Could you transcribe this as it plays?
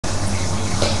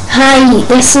Hi,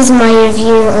 this is my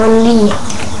review on the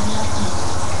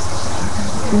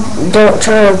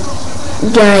Dr.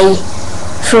 Guy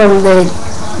from the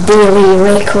Daily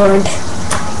Record.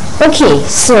 Okay,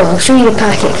 so I'll show you the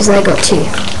packet because I got two.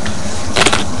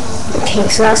 Okay,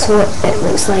 so that's what it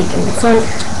looks like in the front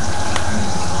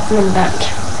and the back.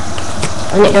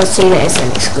 And it does say that it's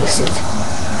an exclusive.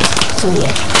 So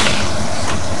yeah.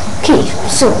 Okay,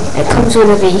 so it comes with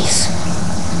a base.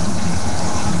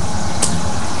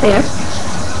 There.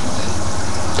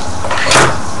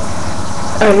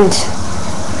 And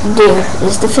there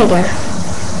is the figure.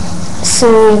 So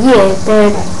yeah,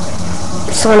 the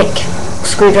sonic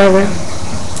screwdriver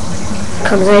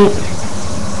comes out.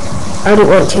 I don't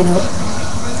want to though.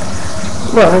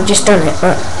 Well, I've just done it,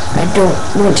 but I don't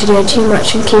want to do it too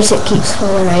much in case it keeps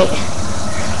falling out.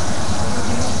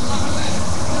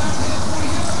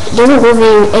 It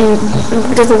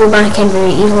doesn't go back in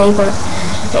very easily, but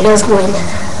it does go in.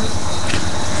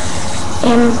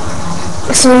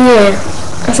 So yeah,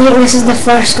 I think this is the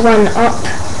first one up,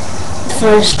 the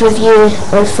first review,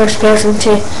 or the first person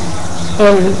to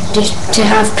just to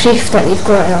have proof that they've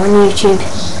got it on YouTube.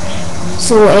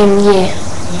 So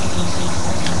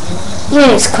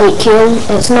yeah, it's quite cool.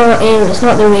 It's not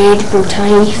the red bow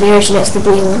tie version, it's the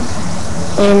blue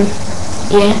one.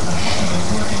 Yeah.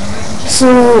 So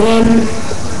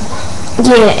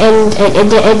yeah, and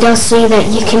it does say that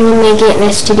you can only get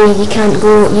this today. You can't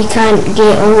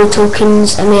get all the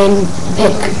tokens and then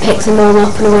pick them all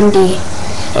up in one day.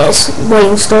 It's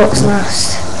while stocks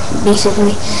last,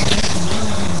 basically.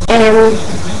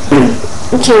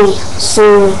 Okay,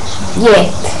 so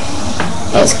yeah,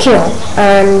 it's cool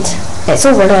and it's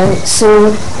over now.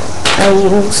 So I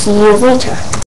will see you later.